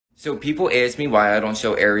So people ask me why I don't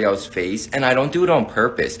show Ariel's face, and I don't do it on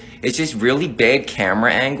purpose. It's just really bad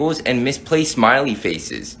camera angles and misplaced smiley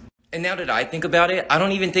faces. And now that I think about it, I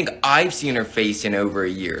don't even think I've seen her face in over a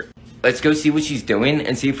year. Let's go see what she's doing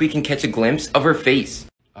and see if we can catch a glimpse of her face.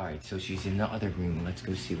 Alright, so she's in the other room. Let's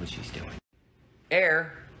go see what she's doing.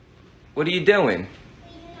 Air, what are you doing?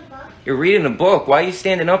 Reading a book. You're reading a book. Why are you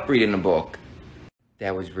standing up reading a book?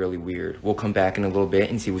 That was really weird. We'll come back in a little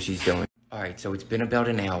bit and see what she's doing. Alright, so it's been about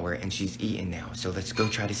an hour and she's eating now. So let's go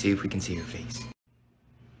try to see if we can see her face.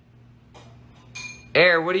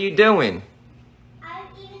 Air, what are you doing? I'm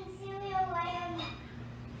eating cereal while I'm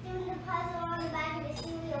doing the puzzle on the back of the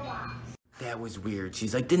cereal box. That was weird.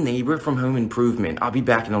 She's like the neighbor from Home Improvement. I'll be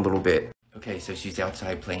back in a little bit. Okay, so she's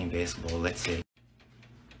outside playing basketball. Let's see.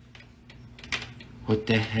 What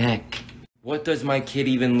the heck? What does my kid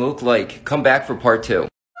even look like? Come back for part 2.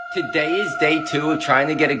 Today is day 2 of trying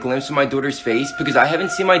to get a glimpse of my daughter's face because I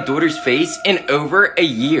haven't seen my daughter's face in over a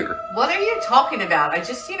year. What are you talking about? I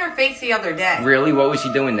just seen her face the other day. Really? What was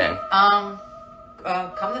she doing then? Come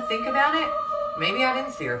to think about it, maybe I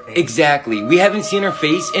didn't see her face. Exactly. We haven't seen her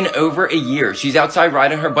face in over a year. She's outside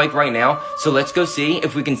riding her bike right now, so let's go see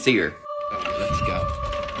if we can see her. Alright, let's go.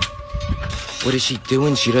 What is she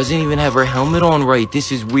doing? She doesn't even have her helmet on right.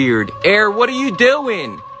 This is weird. Air, what are you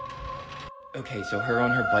doing? Okay, so her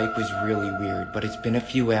on her bike was really weird, but it's been a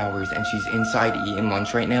few hours and she's inside eating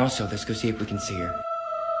lunch right now, so let's go see if we can see her.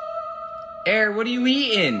 Air, what are you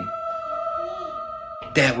eating?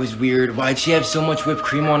 That was weird. Why'd she have so much whipped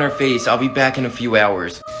cream on her face? I'll be back in a few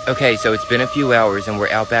hours. Okay, so it's been a few hours and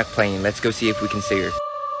we're out back playing. Let's go see if we can see her.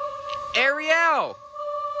 Ariel!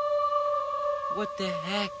 What the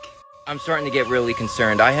heck? I'm starting to get really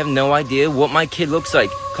concerned. I have no idea what my kid looks like.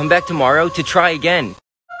 Come back tomorrow to try again.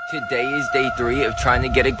 Today is day 3 of trying to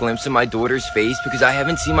get a glimpse of my daughter's face because I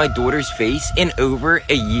haven't seen my daughter's face in over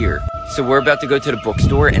a year. So we're about to go to the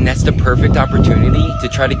bookstore and that's the perfect opportunity to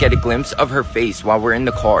try to get a glimpse of her face while we're in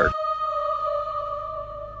the car.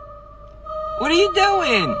 What are you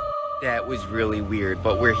doing? That was really weird,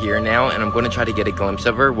 but we're here now and I'm going to try to get a glimpse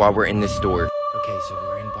of her while we're in the store. Okay, so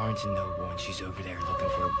we're in Barnes & Noble and she's over there looking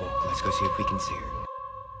for a book. Let's go see if we can see her.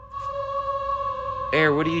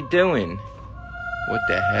 Air, what are you doing? What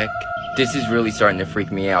the heck? This is really starting to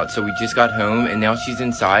freak me out. So we just got home and now she's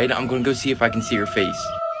inside. I'm gonna go see if I can see her face.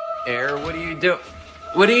 Air, what are you doing?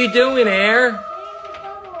 What are you doing, Air?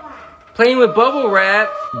 Playing with bubble wrap?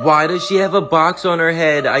 Why does she have a box on her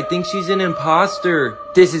head? I think she's an imposter.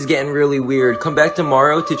 This is getting really weird. Come back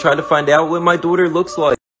tomorrow to try to find out what my daughter looks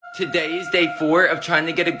like. Today is day 4 of trying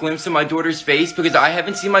to get a glimpse of my daughter's face because I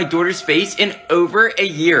haven't seen my daughter's face in over a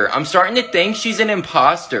year. I'm starting to think she's an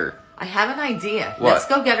imposter. I have an idea. What? Let's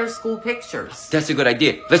go get her school pictures. That's a good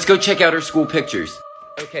idea. Let's go check out her school pictures.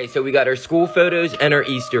 Okay, so we got her school photos and her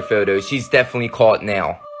Easter photos. She's definitely caught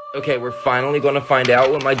now. Okay, we're finally going to find out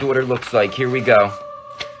what my daughter looks like. Here we go.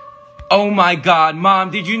 Oh my God, Mom,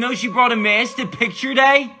 did you know she brought a mask to picture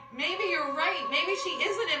day? Maybe you're right. Maybe she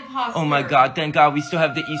is an imposter. Oh my God, thank God we still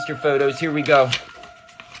have the Easter photos. Here we go.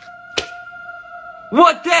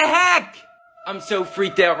 What the heck? I'm so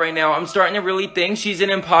freaked out right now. I'm starting to really think she's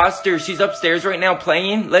an imposter. She's upstairs right now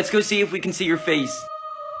playing. Let's go see if we can see her face.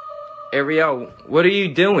 Ariel, what are you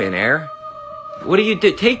doing, Air? What are you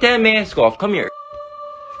doing? Take that mask off. Come here.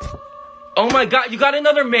 Oh my God, you got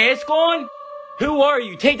another mask on? Who are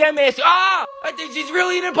you? Take that mask. Ah! I think she's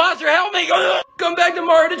really an imposter. Help me. Come back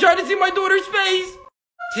tomorrow to try to see my daughter's face.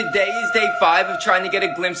 Today is day 5 of trying to get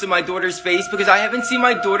a glimpse of my daughter's face because I haven't seen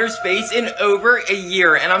my daughter's face in over a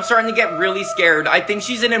year and I'm starting to get really scared. I think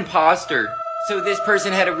she's an imposter. So this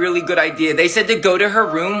person had a really good idea. They said to go to her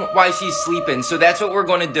room while she's sleeping, so that's what we're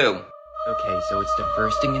going to do. Okay, so it's the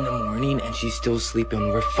first thing in the morning and she's still sleeping.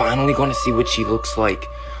 We're finally going to see what she looks like.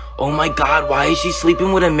 Oh my God, why is she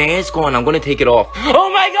sleeping with a mask on? I'm going to take it off.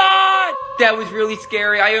 Oh my God! That was really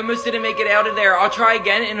scary. I almost didn't make it out of there. I'll try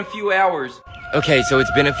again in a few hours. Okay, so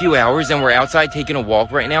it's been a few hours and we're outside taking a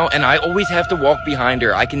walk right now and I always have to walk behind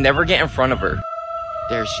her. I can never get in front of her.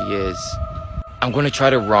 There she is. I'm going to try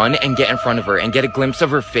to run and get in front of her and get a glimpse of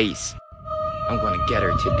her face. I'm going to get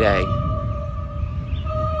her today.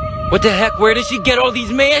 What the heck? Where did she get all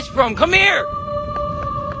these masks from? Come here!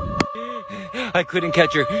 I couldn't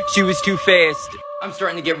catch her. She was too fast. I'm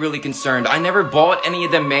starting to get really concerned. I never bought any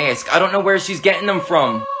of the masks. I don't know where she's getting them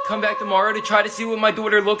from. Come back tomorrow to try to see what my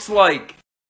daughter looks like.